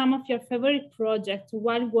 what are some of your favorite projects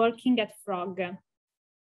while working at Frog?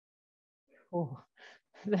 Oh,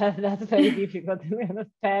 that's very difficult. We have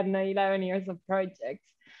 10, 11 years of projects.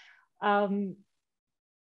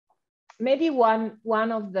 Maybe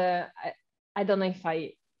one of the, I don't know if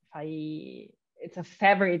it's a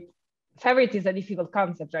favorite. Favorite is a difficult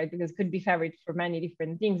concept, right? Because it could be favorite for many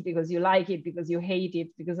different things, because you like it, because you hate it,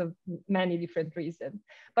 because of many different reasons.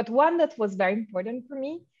 But one that was very important for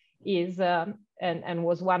me is, and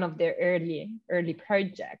was one of the early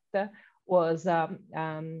projects, was a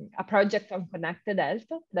project on connected health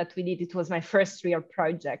that we did. It was my first real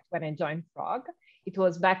project when I joined Frog. It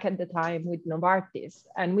was back at the time with Novartis,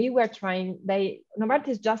 and we were trying,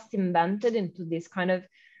 Novartis just invented into this kind of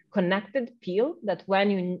connected pill that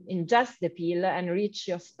when you ingest the pill and reach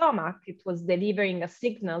your stomach, it was delivering a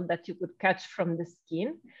signal that you could catch from the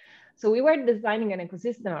skin. So we were designing an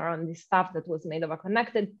ecosystem around this stuff that was made of a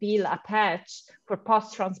connected pill, a patch for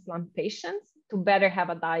post-transplant patients to better have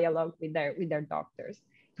a dialogue with their doctors.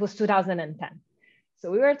 It was 2010. So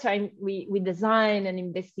we were trying, we designed and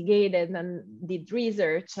investigated and did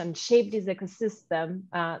research and shaped this ecosystem,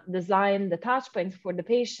 designed the touch points for the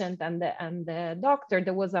patient and the doctor.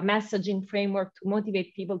 There was a messaging framework to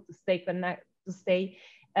motivate people to stay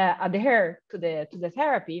adhere to the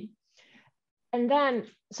therapy. And then,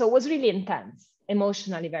 so it was really intense,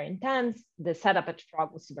 emotionally very intense. The setup at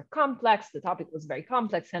Frog was super complex. The topic was very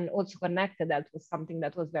complex, and also connected health was something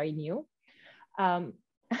that was very new.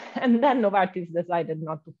 And then Novartis decided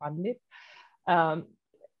not to fund it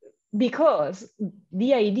because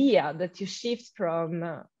the idea that you shift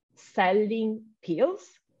from selling pills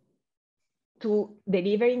to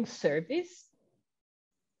delivering service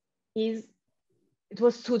it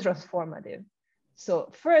was too transformative. So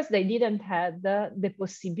first, they didn't have the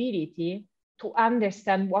possibility to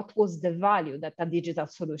understand what was the value that a digital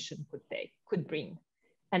solution could bring.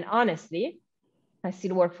 And honestly, I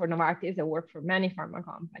still work for Novartis, I work for many pharma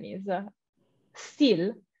companies.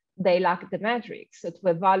 Still, they lack the metrics to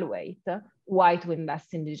evaluate why to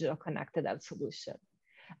invest in digital connected health solution.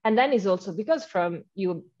 And then it's also because from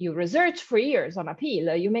you research for years on a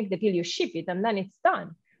pill, you make the pill, you ship it, and then it's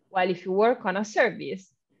done. While if you work on a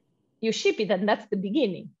service, you ship it and that's the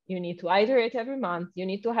beginning. You need to iterate every month. You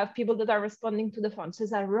need to have people that are responding to the phone. So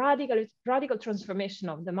it's a radical transformation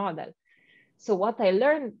of the model. So what I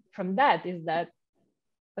learned from that is that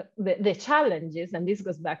the challenges, and this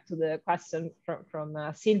goes back to the question from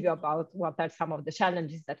Silvio about what are some of the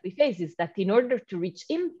challenges that we face, is that in order to reach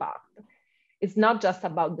impact, it's not just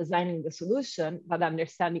about designing the solution, but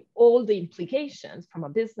understanding all the implications from a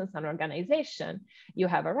business and organization you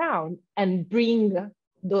have around, and bring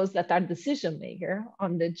those that are decision maker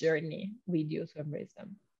on the journey with you to embrace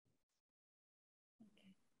them.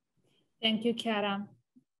 Thank you, Chiara.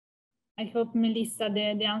 I hope, Melissa,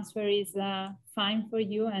 the answer is fine for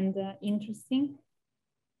you and interesting.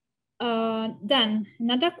 Then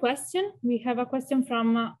another question. We have a question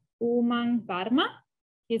from Umang Varma.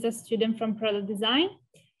 He's a student from product design.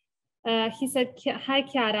 He said, hi,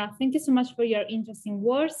 Chiara, thank you so much for your interesting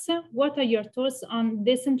words. What are your thoughts on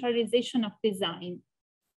decentralization of design?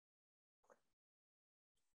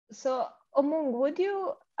 So, Umang, would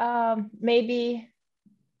you maybe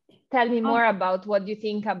tell me more about what you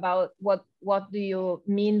think about what do you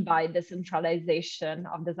mean by decentralization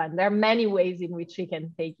of design? There are many ways in which we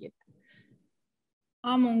can take it.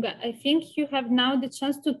 Umang, I think you have now the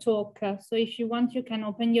chance to talk. So if you want, you can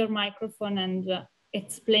open your microphone and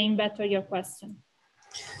explain better your question.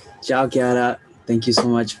 Ciao, Chiara. Thank you so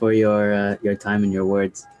much for your time and your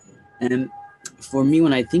words. And for me,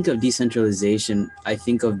 when I think of decentralization, I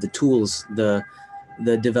think of the tools, the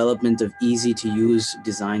development of easy to use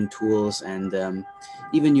design tools. And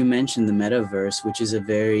even you mentioned the metaverse, which is a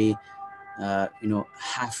very,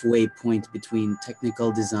 halfway point between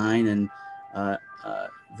technical design and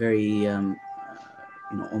very,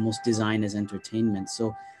 almost design as entertainment.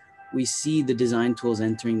 So we see the design tools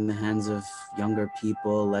entering the hands of younger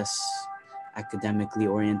people, less academically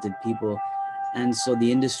oriented people. And so the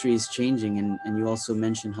industry is changing. And you also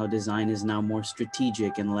mentioned how design is now more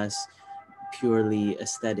strategic and less purely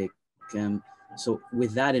aesthetic. So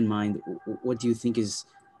with that in mind, what do you think is,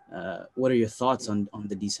 what are your thoughts on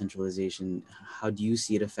the decentralization? How do you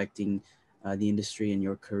see it affecting the industry and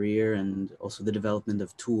your career, and also the development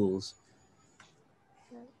of tools?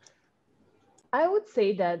 I would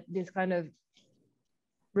say that this kind of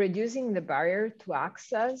reducing the barrier to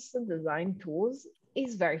access design tools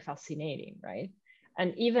is very fascinating, right?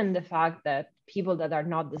 And even the fact that people that are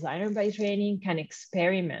not designers by training can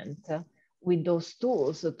experiment with those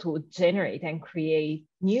tools to generate and create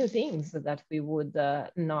new things that we could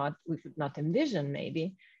not envision.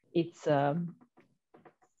 Maybe it's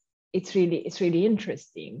really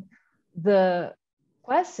interesting. The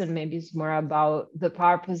question maybe is more about the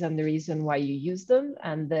purpose and the reason why you use them,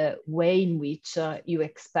 and the way in which you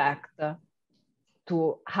expect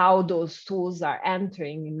to how those tools are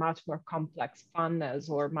entering in much more complex funnels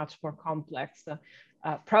or much more complex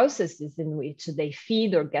processes in which they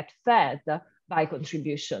feed or get fed by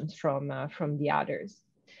contributions from the others.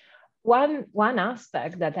 One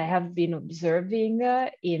aspect that I have been observing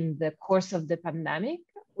in the course of the pandemic,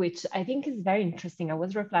 which I think is very interesting, I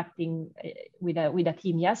was reflecting with a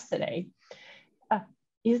team yesterday,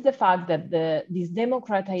 is the fact that this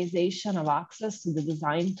democratization of access to the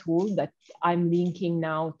design tool that I'm linking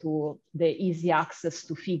now to the easy access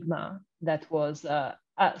to Figma, that was a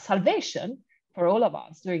salvation for all of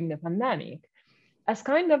us during the pandemic, has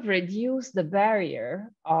kind of reduced the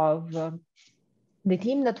barrier of the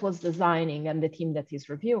team that was designing and the team that is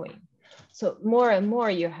reviewing. So more and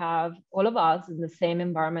more you have all of us in the same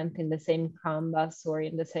environment, in the same canvas, or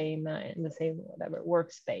in the same whatever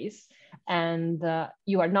workspace, and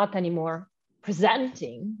you are not anymore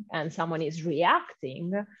presenting and someone is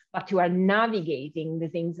reacting, but you are navigating the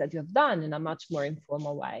things that you have done in a much more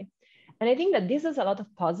informal way. And I think that this has a lot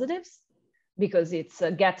of positives, because it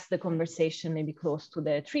gets the conversation maybe close to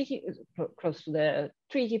the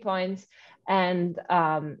tricky points, and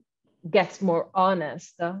gets more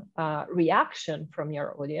honest reaction from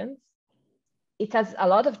your audience. It has a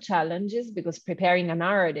lot of challenges, because preparing a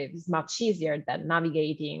narrative is much easier than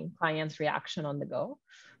navigating clients' reaction on the go.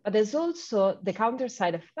 But there's also the counter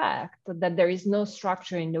side effect that there is no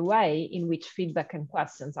structure in the way in which feedback and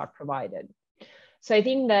questions are provided. So I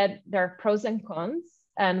think that there are pros and cons,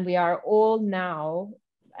 and we are all now,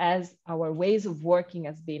 as our ways of working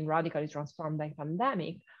has been radically transformed by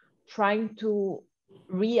pandemic, trying to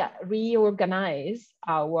reorganize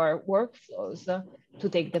our workflows to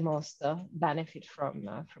take the most benefit from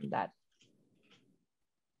that.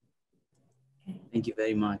 Thank you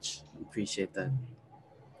very much. Appreciate that.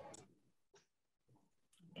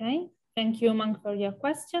 Okay, thank you, Umang, for your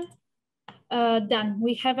question. Then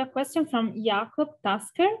we have a question from Jakob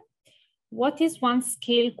Tasker. What is one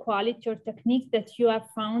skill, quality, or technique that you have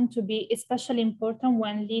found to be especially important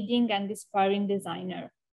when leading and inspiring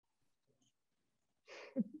designer?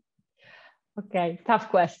 Okay, tough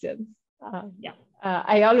questions. Yeah.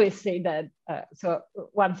 I always say that, so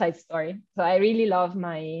one side story. So I really love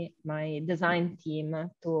my design team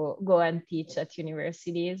to go and teach at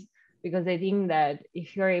universities, because I think that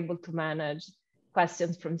if you're able to manage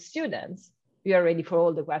questions from students, you are ready for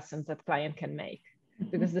all the questions that client can make,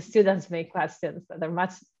 because the students make questions that are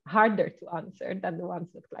much harder to answer than the ones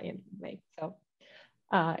that client can make. So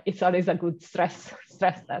it's always a good stress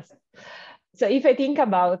test. So if I think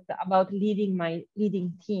about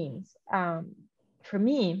leading teams, for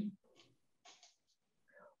me,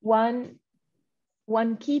 one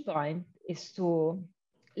key point is to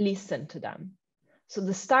listen to them. So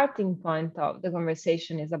the starting point of the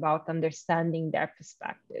conversation is about understanding their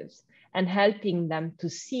perspectives and helping them to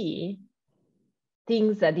see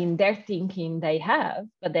things that in their thinking they have,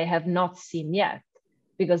 but they have not seen yet,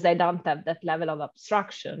 because they don't have that level of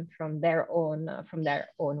abstraction from their own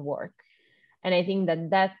work. And I think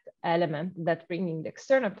that element, that bringing the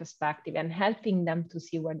external perspective and helping them to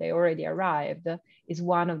see where they already arrived, is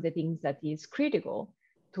one of the things that is critical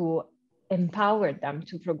to empower them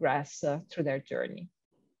to progress through their journey.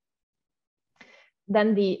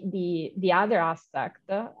 Then the other aspect,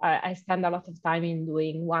 I spend a lot of time in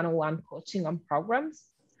doing one-on-one coaching on programs.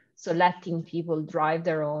 So letting people drive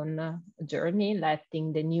their own journey,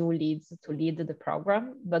 letting the new leads to lead the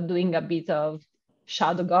program, but doing a bit of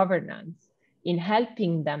shadow governance in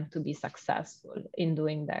helping them to be successful in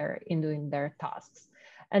doing their tasks.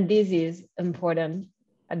 And this is important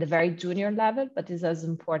at the very junior level, but is as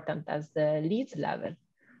important as the leads level.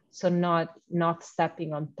 So not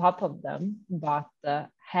stepping on top of them, but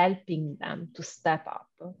helping them to step up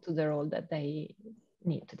to the role that they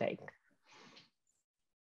need to take.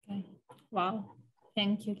 Okay. Wow.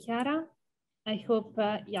 Thank you, Chiara. I hope,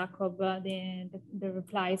 Jacob, the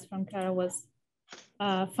replies from Chiara was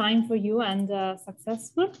fine for you and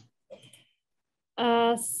successful.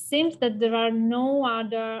 Seems that there are no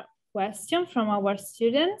other questions from our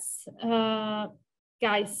students.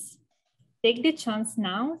 Guys, take the chance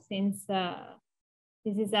now, since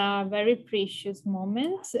this is a very precious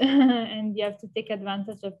moment and you have to take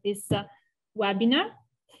advantage of this webinar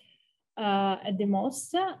at the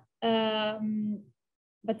most.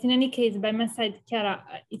 But in any case, by my side, Chiara,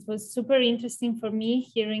 it was super interesting for me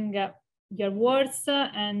hearing your words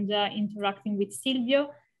and interacting with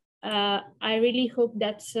Silvio. I really hope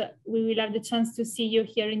that we will have the chance to see you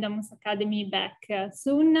here in Domus Academy back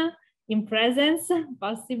soon, in presence,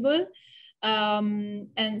 possible.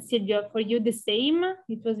 And Silvio, for you the same.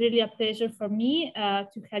 It was really a pleasure for me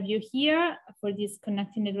to have you here for this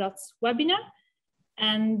Connecting the Dots webinar.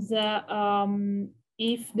 And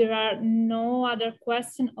if there are no other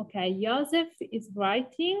questions, okay, Joseph is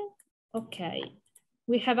writing. Okay,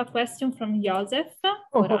 we have a question from Joseph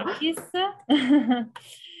Korakis.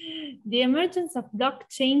 The emergence of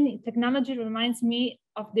blockchain technology reminds me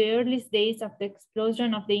of the earliest days of the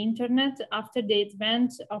explosion of the internet after the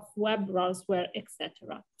advent of web browsers,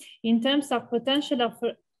 etc. In terms of potential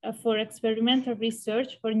for experimental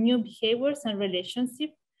research for new behaviors and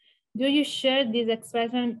relationships, do you share this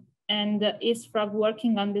excitement, and is Frog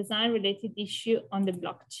working on design-related issue on the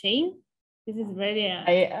blockchain? This is very...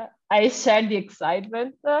 I share the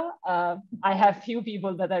excitement. I have few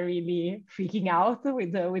people that are really freaking out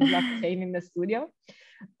with blockchain in the studio.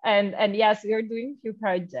 And yes, we're doing few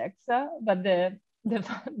projects, but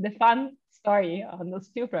the fun story on those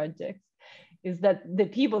few projects is that the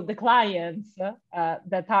people, the clients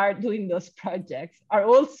that are doing those projects are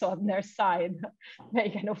also on their side,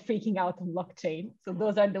 like kind of freaking out on blockchain. So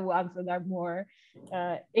those are the ones that are more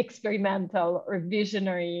experimental or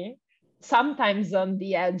visionary, sometimes on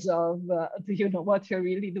the edge of you know what you're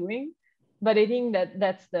really doing. But I think that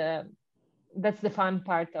that's the fun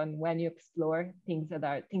part on when you explore things that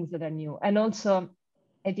are new. And also,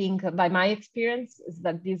 I think by my experience is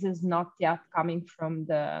that this is not yet coming from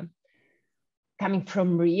the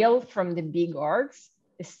big orgs.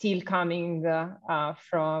 It's still coming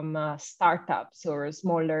from startups or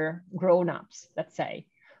smaller grown-ups, let's say.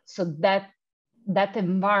 So that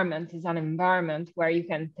environment is an environment where you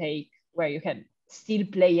can still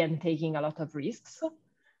play and taking a lot of risks.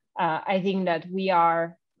 I think that we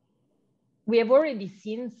have already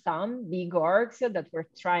seen some big orgs that were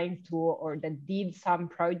trying to, or that did some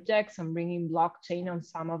projects on bringing blockchain on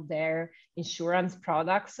some of their insurance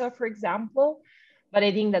products, for example. But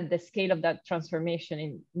I think that the scale of that transformation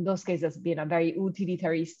in those cases has been a very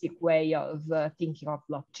utilitaristic way of thinking of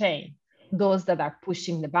blockchain. those that are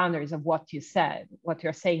pushing the boundaries of what you said, what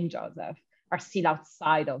you're saying, Joseph, are still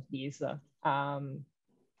outside of these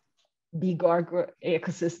big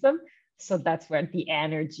ecosystem. So that's where the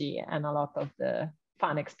energy and a lot of the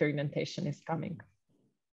fun experimentation is coming.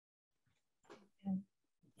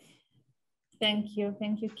 Thank you,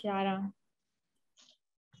 Chiara.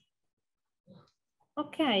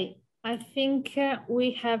 Okay, I think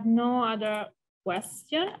we have no other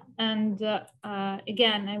question. And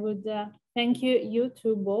again, I would thank you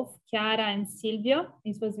two both, Chiara and Silvio.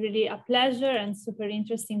 It was really a pleasure and super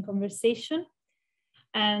interesting conversation.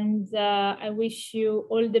 And I wish you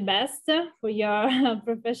all the best for your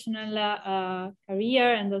professional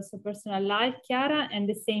career and also personal life, Chiara, and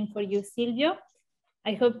the same for you, Silvio.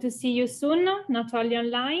 I hope to see you soon, not only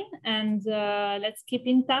online, and let's keep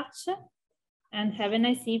in touch and have a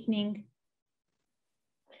nice evening.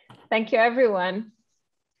 Thank you, everyone.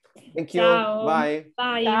 Thank you. Ciao. Bye.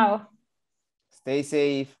 Bye. Ciao. Stay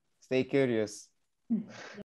safe. Stay curious.